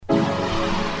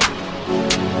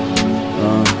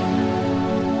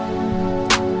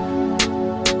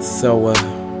So,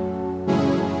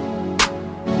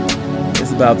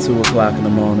 it's about 2 o'clock in the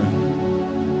morning,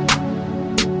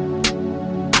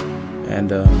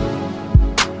 and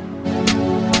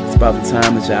it's about the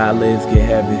time that your eyelids get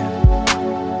heavy.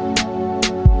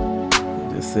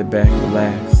 Just sit back,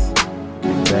 relax,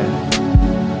 kick back,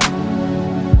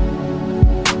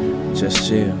 just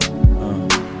chill.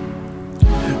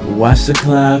 Watch the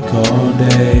clock all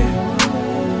day.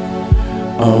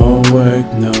 All work,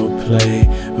 no play,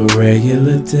 a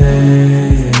regular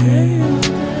day.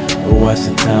 Watch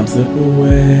the time slip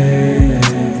away.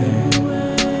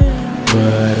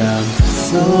 But I'm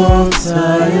so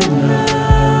tired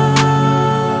now.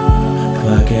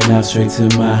 Clocking out straight to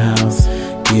my house,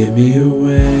 get me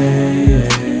away,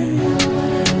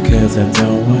 'cause I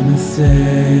don't wanna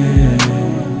stay.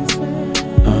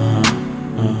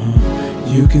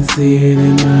 You can see it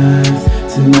in my eyes,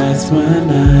 tonight's my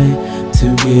night to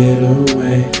get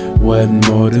away. What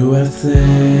more do I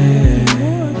say?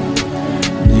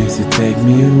 Music take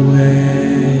me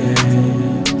away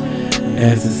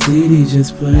as the CD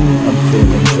just plays. I'm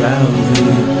feeling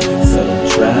drowsy, so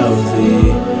drowsy.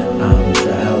 I'm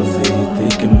drowsy,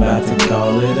 thinking about to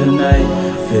call it a night.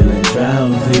 Feeling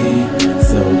drowsy,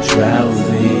 so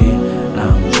drowsy.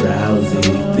 I'm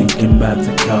drowsy, thinking about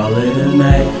to call it a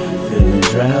night. Feeling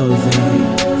drowsy,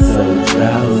 so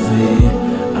drowsy.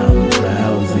 I'm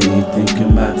drowsy,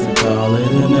 thinking about to call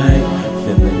it a night.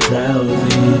 Feeling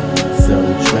drowsy, so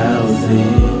drowsy.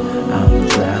 I'm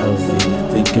drowsy,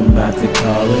 thinking about to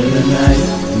call it a night.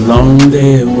 Long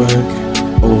day at work,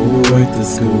 overworked at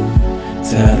school.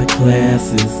 Tired of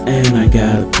classes, and I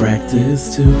gotta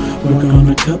practice too. Work on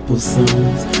a couple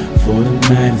songs before the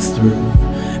night is through.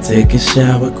 Take a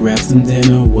shower, grab some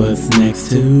dinner, what's next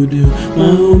to do? My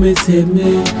homies hit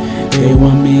me, they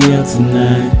want me out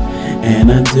tonight,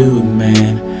 and I do it,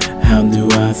 man. How do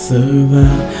I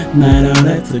survive? Night out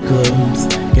at the clubs,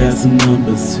 got some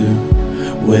numbers too.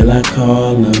 Will I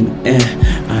call them?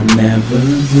 I never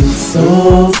do.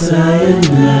 So tired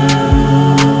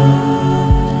now.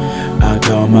 I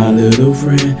call my little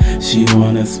friend, she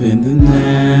wanna spend the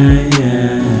night.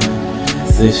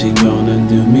 Said she gonna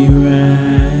do me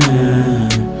right.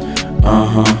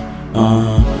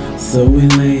 So we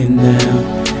laying down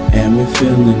and we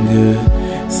feeling good.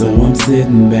 So I'm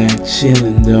sitting back,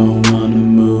 chilling, don't wanna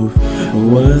move.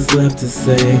 What's left to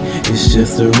say? It's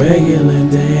just a regular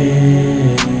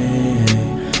day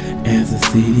as the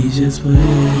CD just plays.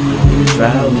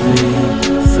 Drowsy,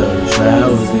 so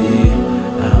drowsy.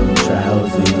 I'm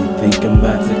drowsy, thinking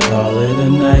about to call it a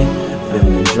night.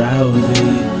 Feeling drowsy,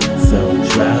 so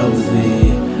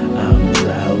drowsy. I'm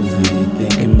drowsy,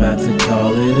 thinking about to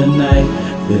call it a night.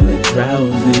 Feeling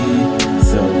drowsy,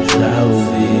 so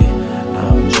drowsy.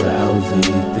 I'm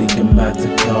drowsy, thinking about to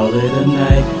call it a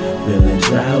night. Feeling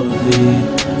drowsy,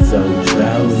 so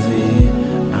drowsy.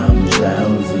 I'm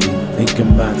drowsy, thinking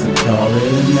about to call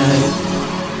it a night.